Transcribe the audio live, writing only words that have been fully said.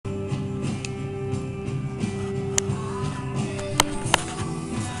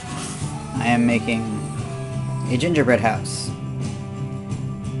I am making a gingerbread house.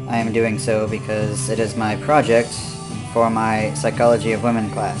 I am doing so because it is my project for my Psychology of Women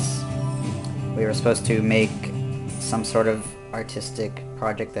class. We were supposed to make some sort of artistic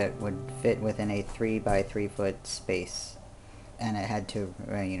project that would fit within a 3 by 3 foot space, and it had to,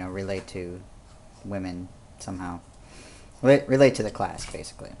 relate to women somehow. Relate to the class,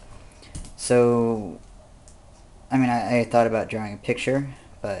 basically. So, I thought about drawing a picture,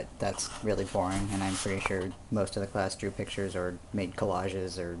 but that's really boring, and I'm pretty sure most of the class drew pictures or made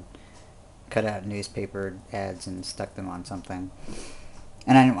collages or cut out newspaper ads and stuck them on something.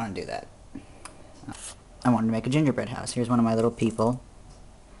 And I didn't want to do that. I wanted to make a gingerbread house. Here's one of my little people.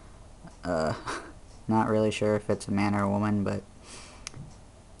 Not really sure if it's a man or a woman, but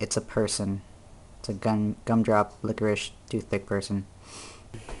it's a person. It's a gumdrop, licorice, toothpick person.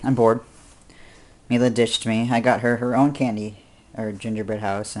 I'm bored. Mila ditched me. I got her own candy, or gingerbread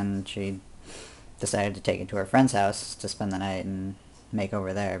house, and she decided to take it to her friend's house to spend the night and make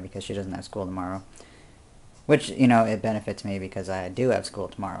over there because she doesn't have school tomorrow. Which, it benefits me because I do have school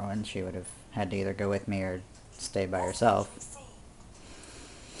tomorrow, and she would have had to either go with me or stay by herself.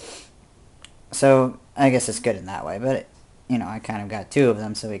 So, I guess it's good in that way, but, I kind of got two of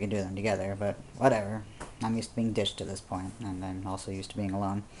them so we could do them together, but whatever. I'm used to being ditched at this point, and I'm also used to being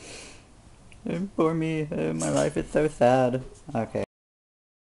alone. Poor me, my life is so sad. Okay.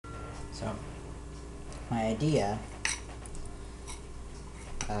 So, my idea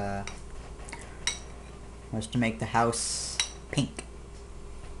was to make the house pink.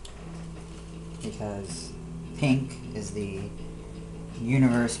 Because pink is the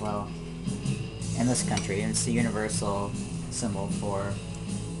universal, in this country, it's the universal symbol for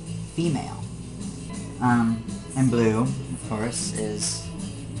female. And blue, of course, is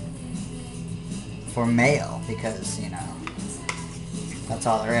for male, because, that's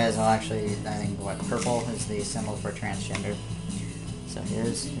all there is. Well, actually, I think, purple is the symbol for transgender. So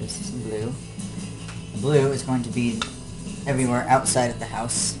here's some blue. The blue is going to be everywhere outside of the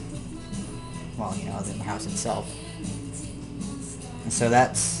house. Well, the house itself. And so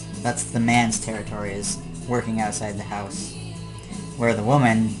that's the man's territory, is working outside the house. Where the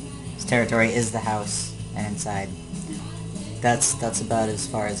woman's territory is the house and inside. That's about as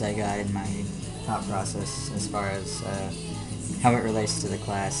far as I got in my thought process as far as how it relates to the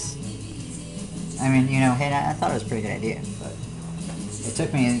class. Hey, I thought it was a pretty good idea, but it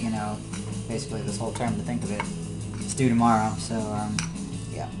took me, basically this whole term to think of it. It's due tomorrow, so,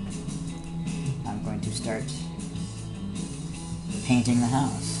 yeah. I'm going to start painting the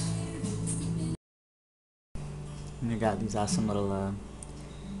house. We got these awesome little,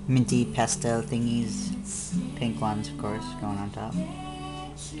 minty pastel thingies. Pink ones, of course, going on top.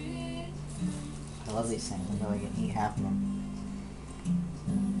 I love these things. I'm probably going to eat half of them.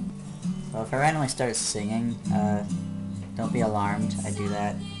 So if I randomly start singing, don't be alarmed. I do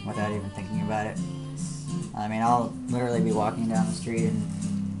that without even thinking about it. I'll literally be walking down the street in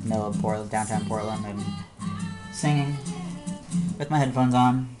the middle of downtown Portland and singing with my headphones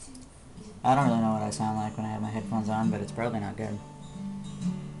on. I don't really know what I sound like when I have my headphones on, but it's probably not good.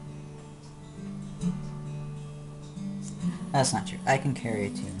 That's not true. I can carry a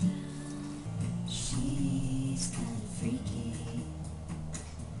tune. She's kind of freaky.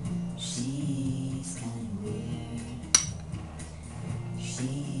 She's kind of weird.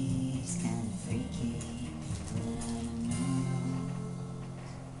 She's kind of freaky. But I don't know.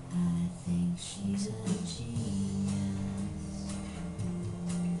 I think she's a genius.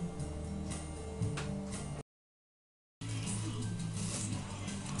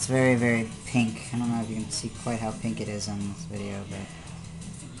 It's very, very pink. I don't know if you can see quite how pink it is on this video,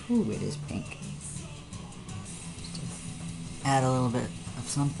 but ooh, it is pink. Just to add a little bit of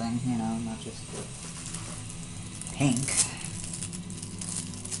something, not just pink.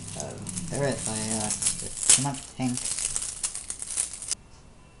 There is too much pink.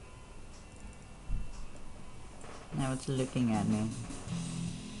 Now it's looking at me.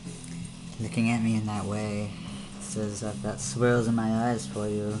 Looking at me in that way. Says I've got swirls in my eyes for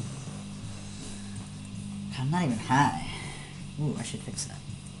you. I'm not even high. Ooh, I should fix that.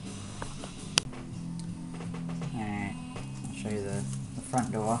 Alright, I'll show you the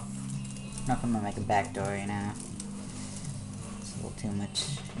front door. Not if I'm gonna make a back door, It's a little too much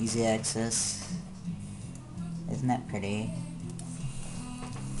easy access. Isn't that pretty?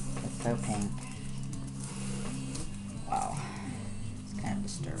 It's so pink. Wow. It's kind of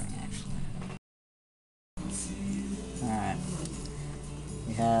disturbing, actually. Alright.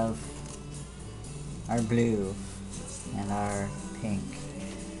 We have our blue and our pink.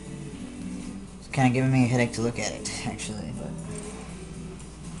 It's kind of giving me a headache to look at it, actually, but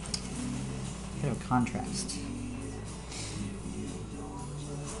Bit of a contrast.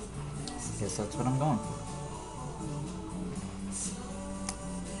 Guess that's what I'm going for.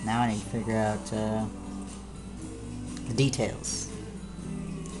 Now I need to figure out the details.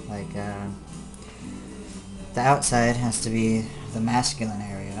 Like, the outside has to be the masculine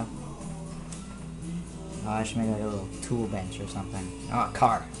area. Oh, I should make like a little tool bench or something. Oh, a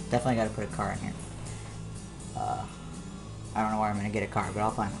car. Definitely gotta put a car in here. I don't know where I'm gonna get a car, but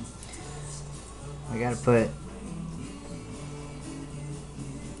I'll find one. We gotta put,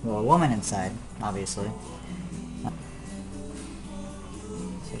 well, a woman inside, obviously.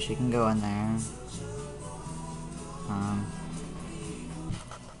 So she can go in there.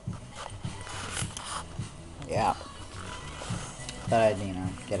 Yeah. Thought I'd,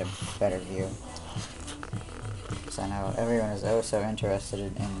 get a better view. Because I know everyone is oh so interested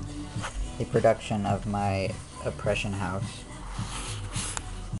in the production of my oppression house.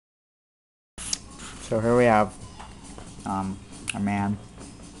 So here we have a man,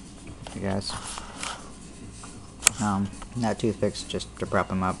 I guess. That toothpick's just to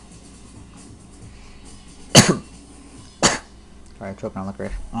prop him up. Sorry, choking on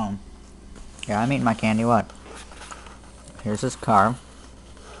licorice. Yeah, I'm eating my candy. What? Here's his car.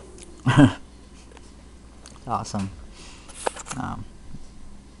 Awesome.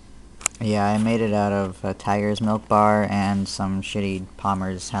 Yeah, I made it out of a Tiger's Milk Bar and some shitty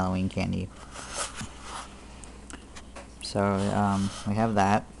Palmer's Halloween candy. So, we have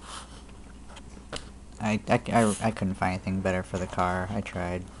that. I couldn't find anything better for the car. I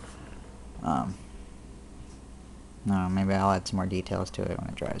tried. No, maybe I'll add some more details to it when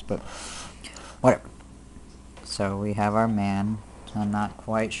it dries, but whatever. So we have our man. I'm not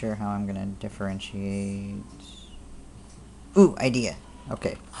quite sure how I'm gonna differentiate. Ooh, idea.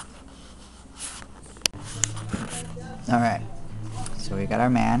 Okay. Alright. So we got our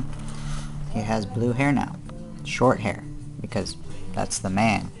man. He has blue hair now. Short hair. Because that's the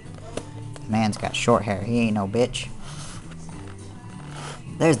man. The man's got short hair. He ain't no bitch.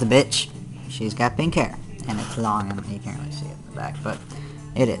 There's the bitch. She's got pink hair. And it's long, and you can't really see it in the back, but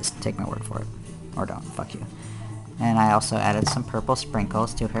it is. Take my word for it. Or don't. Fuck you. And I also added some purple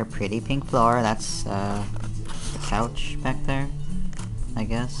sprinkles to her pretty pink floor. That's, the couch back there, I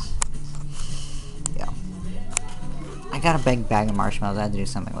guess. Yeah. I got a big bag of marshmallows. I had to do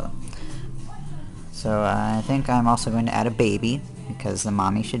something with them. So, I think I'm also going to add a baby, because the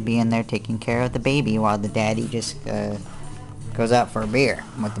mommy should be in there taking care of the baby while the daddy just, goes out for a beer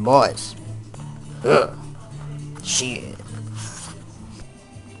with the boys. Ugh. Shit.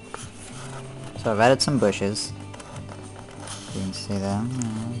 So I've added some bushes. You can see them.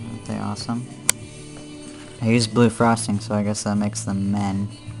 Aren't they awesome? I used blue frosting, so I guess that makes them men.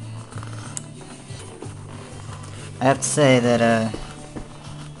 I have to say that,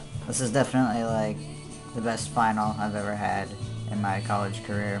 this is definitely, like, the best final I've ever had in my college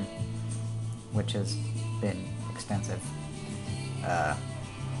career, which has been extensive. I'm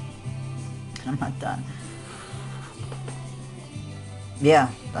not done. Yeah,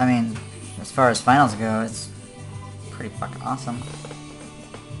 I mean, as far as finals go, it's pretty fucking awesome.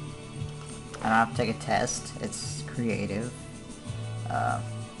 I don't have to take a test. It's creative.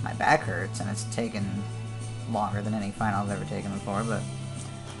 My back hurts, and it's taken longer than any final I've ever taken before, but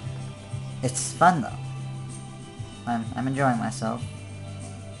it's fun, though. I'm enjoying myself.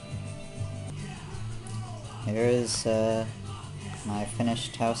 Here is, my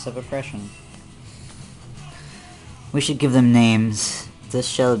finished House of Oppression. We should give them names. This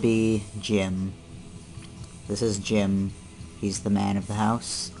shall be Jim. This is Jim. He's the man of the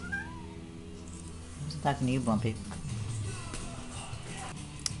house. I'm talking to you, Blumpy.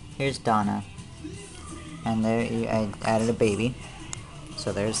 Here's Donna. And there, I added a baby.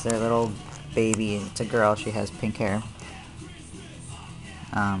 So there's their little baby. It's a girl. She has pink hair.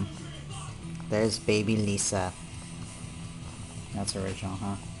 There's baby Lisa. That's original,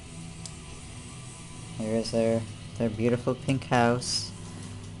 huh? Here's their beautiful pink house.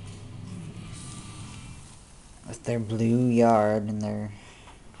 With their blue yard and their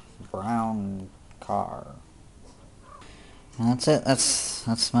brown car. And that's it.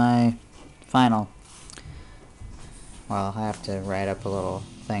 That's my final. Well, I have to write up a little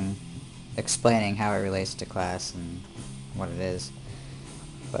thing explaining how it relates to class and what it is.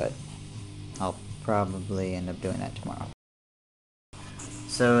 But I'll probably end up doing that tomorrow.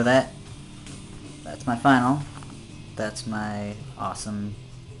 So that's my final. That's my awesome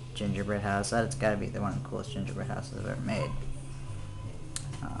gingerbread house. That's gotta be one of the coolest gingerbread houses I've ever made.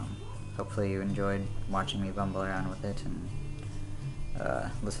 Hopefully you enjoyed watching me bumble around with it and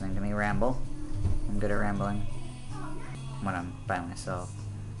listening to me ramble. I'm good at rambling when I'm by myself.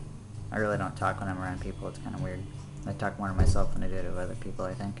 I really don't talk when I'm around people. It's kind of weird. I talk more to myself than I do to other people,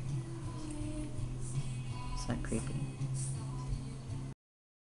 I think. Is that creepy?